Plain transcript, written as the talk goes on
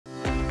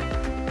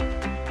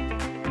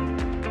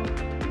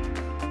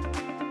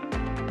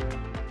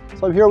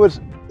So I'm here with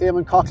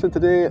Eamon Coughlan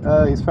today.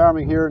 He's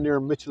farming here near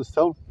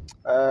Mitchelstown.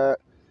 You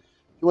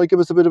might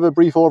give us a bit of a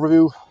brief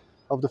overview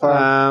of the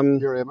farm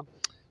here, Eamon.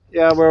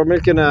 Yeah, we're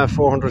milking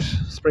 400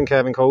 spring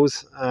calving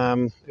cows.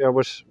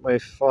 With my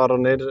father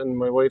Ned and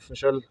my wife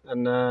Michelle,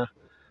 and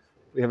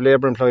we have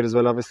labour employed as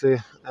well, obviously.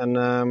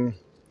 And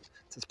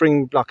it's a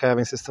spring block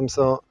calving system.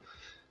 So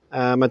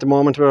at the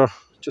moment we're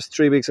just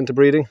 3 weeks into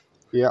breeding.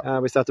 Yeah.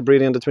 We started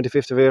breeding on the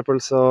 25th of April.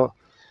 So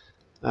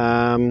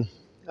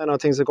I know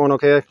things are going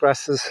okay.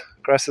 Grass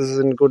is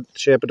in good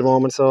shape at the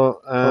moment.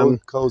 So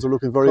cows are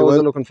looking very well. Cows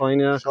are looking fine.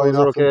 Yeah, cows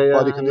are okay. Yeah,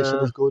 body condition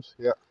is good.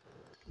 Yeah.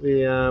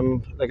 We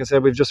like I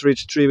said, we've just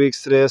reached 3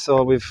 weeks today,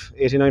 so we've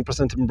 89%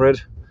 of them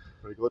bred.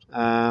 Very good.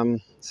 Yeah,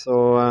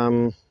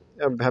 I'm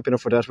happy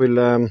enough with that.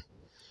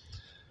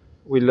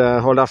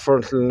 We'll hold off for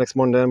until next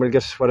Monday, and we'll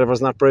get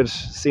whatever's not bred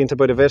seen to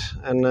by the vet,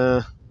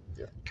 and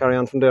carry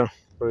on from there.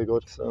 Very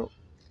good. So,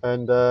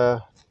 and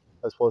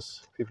I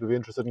suppose people will be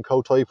interested in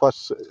cow type.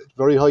 What's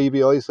very high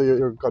EBI, so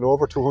you're gone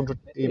over 200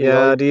 EBI.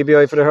 Yeah, the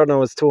EBI for the herd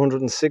now is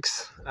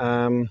 206. There's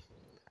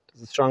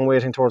a strong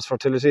weighting towards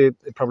fertility.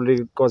 It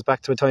probably goes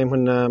back to a time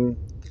when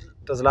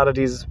there's a lot of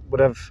these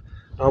would have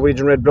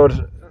Norwegian red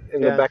blood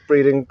in the back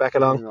breeding back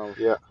along.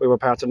 We were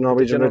part of the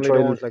Norwegian red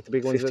trial like the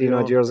big 15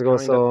 odd years ago.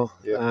 So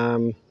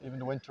even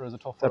the winter is a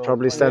tough. That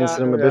probably stands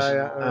to them a bit.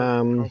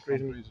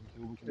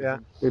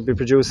 We'd be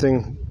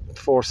producing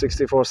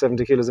 460,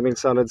 470 kilos of milk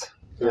solids.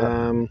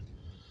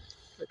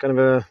 Kind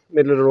of a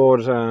middle of the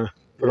road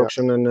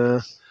production, and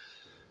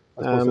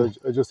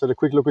I just had a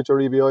quick look at your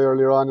EBI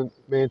earlier on, and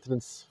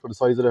maintenance for the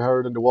size of the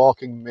herd and the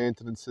walking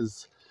maintenance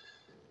is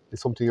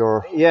something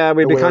you're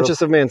we'd be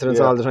conscious of maintenance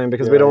all the time,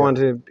 because we don't want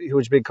a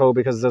huge big cow,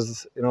 because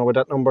there's with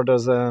that number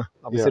there's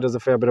obviously there's a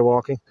fair bit of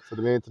walking. So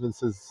the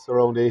maintenance is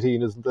around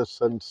 18, isn't it?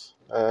 And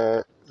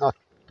not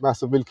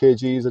massive milk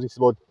kgs. I think it's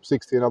about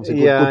 60, and obviously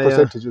good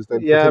percentages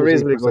then.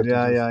 Reasonably good.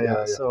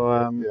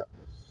 So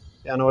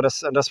no,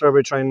 that's where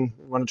we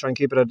want to try and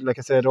keep it at. Like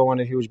I said, I don't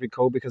want a huge big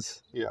cow,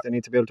 because they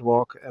need to be able to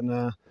walk, and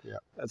I'd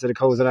say the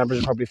cows on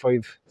average are probably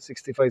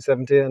 560,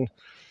 570, and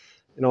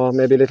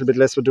maybe a little bit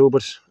less would do,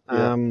 but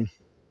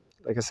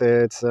like I say,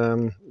 it's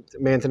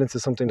maintenance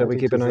is something that we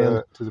keep an eye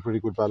on. It's a pretty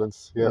good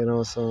balance.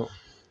 So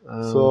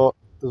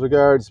as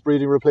regards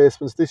breeding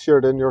replacements this year,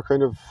 then you're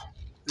kind of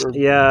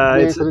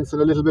maintenance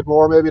and a little bit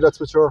more, maybe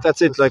that's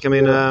it. Like, I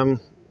mean,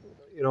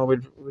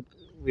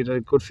 we'd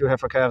a good few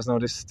heifer calves now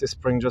this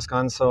spring just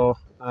gone, so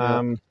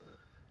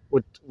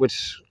with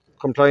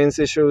compliance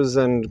issues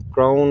and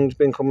ground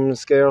becoming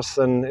scarce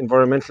and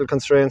environmental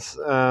constraints,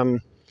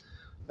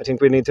 I think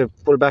we need to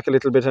pull back a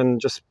little bit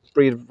and just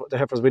breed the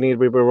heifers we need.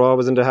 We were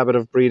always in the habit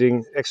of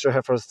breeding extra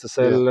heifers to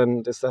sell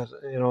and this, that,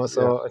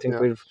 so I think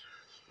we've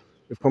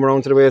come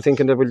around to the way of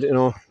thinking that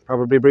we'll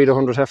probably breed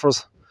 100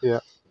 heifers,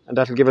 and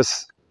that'll give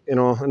us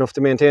enough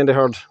to maintain the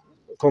herd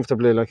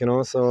comfortably,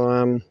 so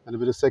and a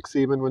bit of sex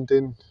semen went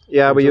in.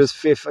 I use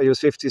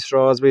 50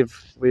 straws. We've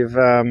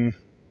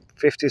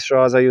 50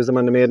 straws. I use them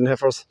on the maiden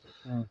heifers.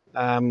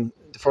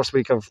 The first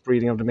week of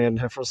breeding of the maiden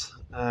heifers,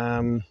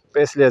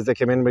 basically as they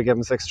came in, we gave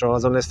them 6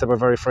 straws unless they were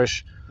very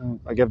fresh.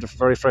 I gave the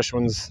very fresh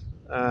ones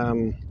a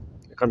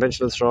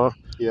conventional straw.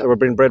 They were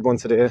being bred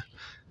once a day.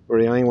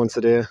 We're eyeing once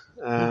a day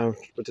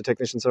with the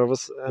technician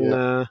service, and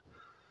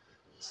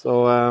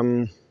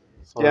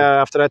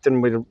after that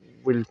then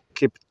we'll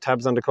keep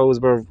tabs on the cows.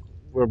 We're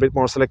a bit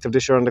more selective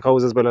this year on the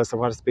cows as well as to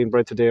what's been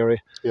bred to dairy.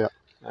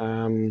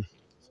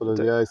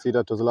 I see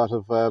that there's a lot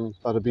of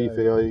beef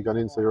AI gone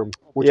in, so you're much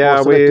more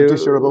selective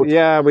this year about.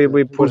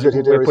 We put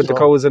the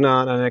cows in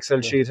on an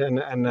Excel sheet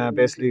and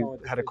basically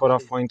had a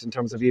cut-off point in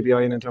terms of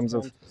EBI and in terms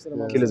of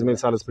kilos of milk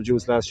solids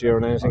produced last year,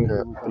 and anything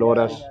below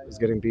that is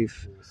getting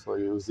beef. So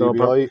you use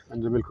EBI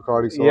and the milk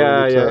recording. So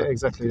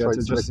exactly.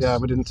 That's just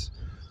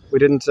we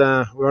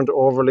weren't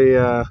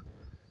overly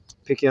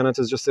picky on it.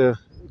 It's just a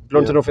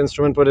blunt enough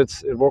instrument, but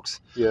it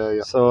works.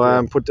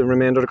 So put the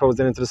remainder of the cows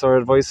then into the sire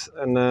advice,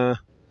 and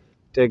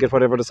they get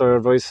whatever the sire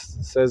advice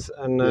says,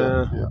 and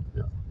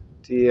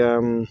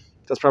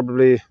that's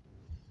probably,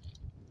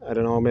 I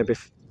don't know, maybe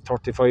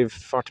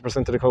 35-40%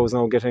 of the cows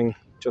now getting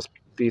just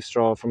beef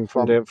straw from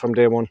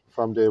day one.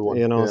 From day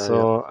one.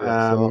 So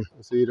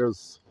see,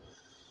 there's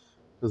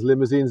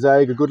limousine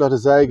zag, a good lot of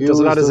zag. There's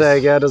a lot of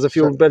zag, There's a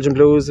few Belgian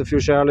blues, a few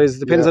Charlies.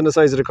 Depends on the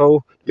size of the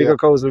cow. Bigger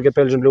cows will get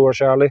Belgian blue or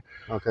Charlie.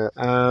 Okay.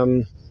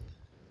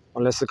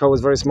 Unless the cow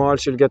is very small,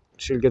 she'll get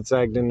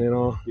zagged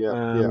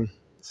in.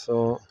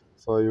 So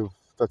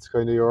that's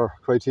kind of your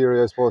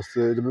criteria, I suppose.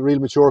 The real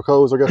mature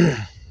cows are getting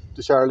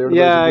the Charlie or the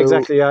Belgian blue.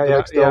 Exactly. The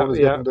next down is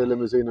getting the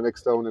limousine, the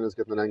next down is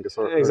getting an Angus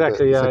or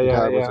exactly. Or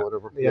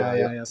whatever.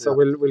 So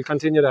we'll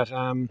continue that.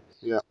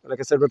 Like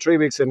I said, we're 3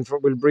 weeks in.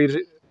 We'll breed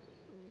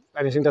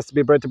anything that's to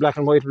be bred to black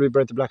and white. Will be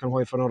bred to black and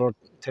white for another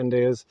 10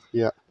 days.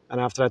 And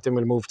after that, then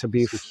we'll move to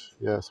beef.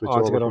 Switch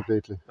altogether. over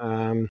completely.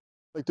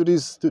 Like do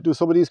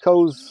some of these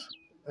cows?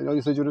 I know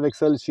you said you had an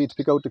Excel sheet to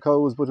pick out the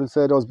cows, but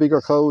instead those bigger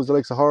cows, the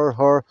likes of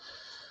her.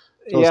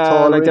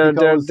 Like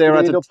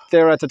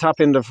they're at the top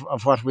end of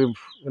what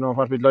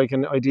we'd like,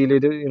 and ideally,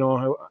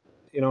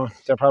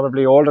 they're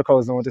probably older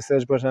cows now at this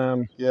stage, but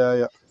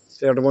yeah.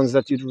 they're the ones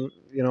that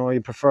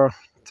you prefer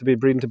to be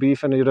breeding to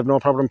beef, and you'd have no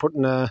problem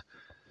putting a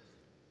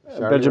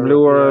Belgian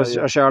Blue or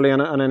a Charlie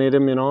on any of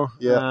them,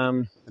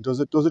 Yeah. Does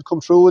it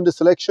come through in the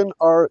selection,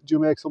 or do you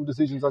make some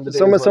decisions on the day?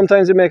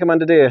 Sometimes you make them on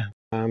the day.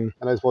 And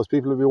I suppose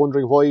people will be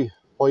wondering why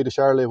the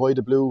Charlie, why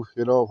the Blue,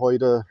 why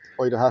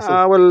the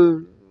hassle?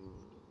 Well,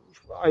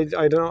 I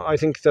don't know. I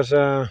think that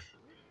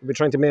we're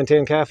trying to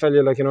maintain calf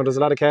value. There's a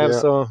lot of calves,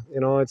 so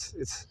it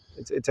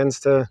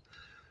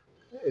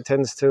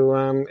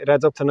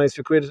adds up to a nice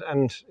few quid,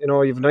 and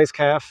you've a nice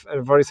calf,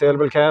 a very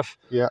saleable calf.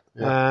 Yeah.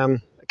 A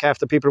calf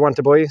that people want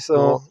to buy.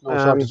 So no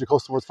shortage of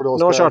customers for those.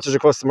 No calves. Shortage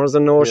of customers,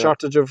 and no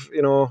shortage of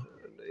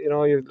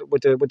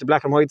with the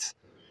black and whites.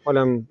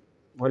 Well,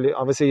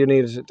 obviously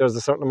there's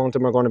a certain amount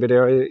of them are going to be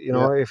there.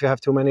 If you have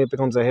too many, it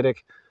becomes a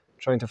headache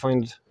trying to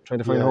find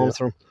homes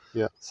for them.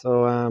 Yeah.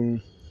 So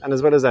and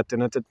as well as that,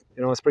 then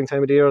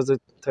springtime of the year is the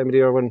time of the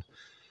year when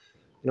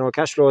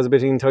cash flow is a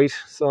bit in tight.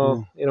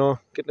 So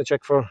getting a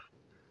check for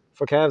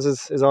calves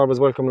is always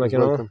welcome. So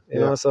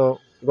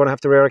you're going to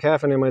have to rear a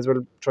calf, and you might as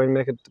well try and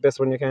make it the best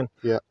one you can.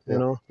 Yeah.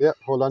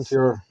 Hold on to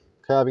your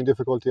calving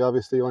difficulty.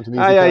 Obviously, you want an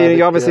easy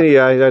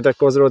calving. That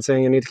goes without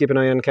saying. You need to keep an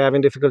eye on calving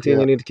difficulty, and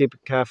you need to keep a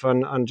calf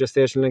on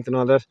gestation length and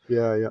all that.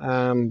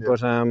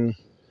 But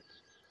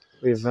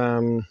we've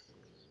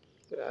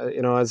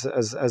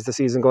as the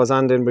season goes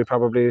on, then we'll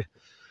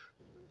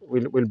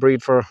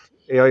breed for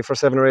AI for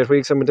 7 or 8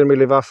 weeks, and then we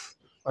live off.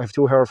 I have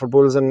 2 Hereford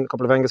bulls and a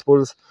couple of Angus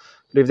bulls.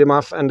 Leave them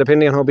off, and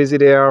depending on how busy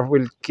they are,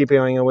 we'll keep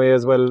eyeing away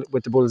as well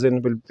with the bulls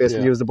in. We'll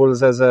basically use the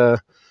bulls as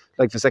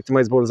like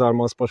vasectomized bulls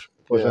almost, but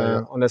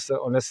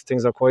unless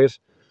things are quiet,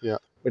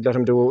 we'd let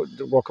them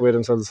walk away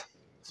themselves.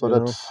 So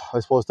I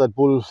suppose that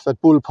bull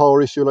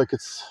power issue, like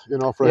it's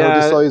for a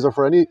healthy size or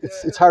for any,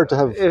 it's hard to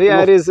have.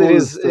 Yeah, it is,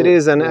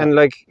 and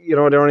like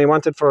they're only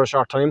wanted for a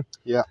short time.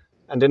 Yeah.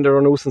 And then they're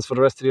a nuisance for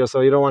the rest of the year,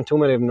 so you don't want too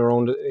many of them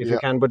around if you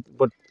can, but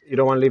you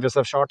don't want to leave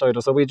yourself short either.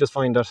 So we just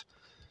find that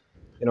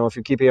if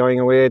you keep eyeing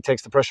away, it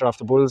takes the pressure off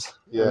the bulls.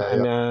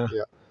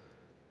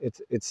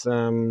 It's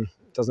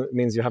doesn't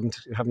means you haven't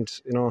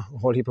a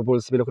whole heap of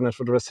bulls to be looking at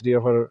for the rest of the year.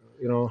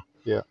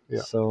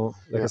 So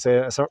I say,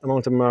 a certain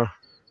amount of them are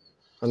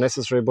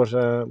necessary, but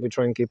we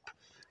try and keep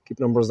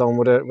numbers down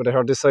with a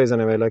herd this size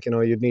anyway.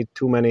 You'd need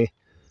too many.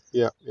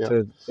 To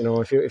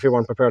if you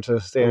weren't prepared to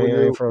stay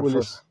will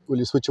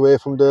you switch away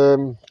from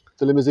the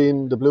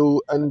limousine, the Blue,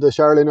 and the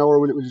Charlie now, or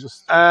will you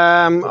just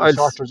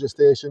shorter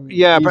gestation?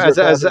 Yeah, but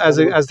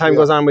as time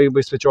goes on,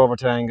 we switch over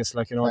to Angus,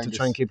 Angus. To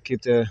try and keep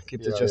the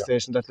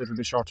gestation that little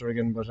bit shorter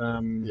again. But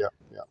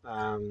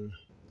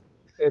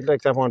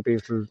that won't be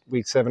till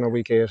week 7 or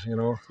week 8,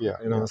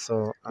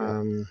 So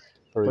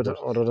but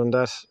other than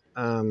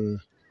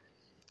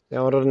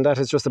that,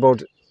 it's just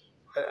about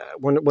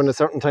when a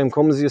certain time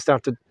comes, you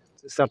start to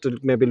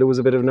maybe lose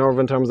a bit of nerve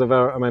in terms of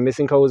am I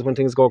missing cows when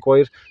things go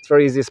quiet. It's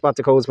very easy to spot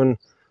the cows when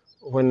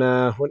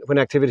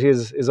activity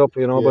is up,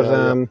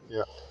 but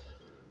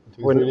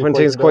when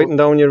things quieten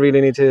down, you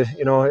really need to,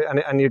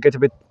 and you get a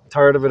bit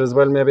tired of it as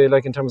well, maybe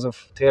in terms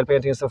of tail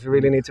painting and stuff. You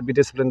really need to be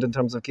disciplined in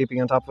terms of keeping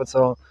on top of it.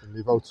 So and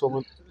leave out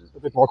someone a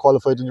bit more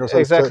qualified than yourself.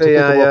 Exactly.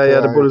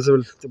 The bulls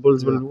will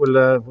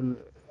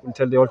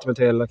tell the ultimate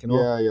tale,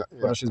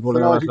 whether she's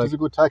bulling or not. I think it's a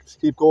good tact to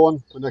keep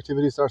going when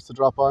activity starts to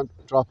drop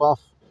off.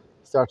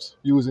 Start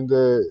using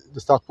the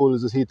stock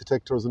bulls as heat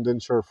detectors, and then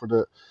for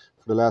the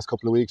last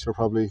couple of weeks you're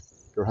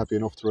happy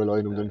enough to rely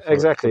on them then.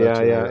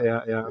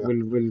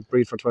 We'll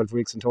breed for 12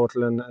 weeks in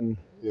total and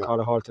call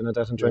a halt in at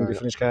that and try and be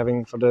finished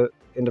calving for the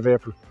end of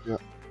April.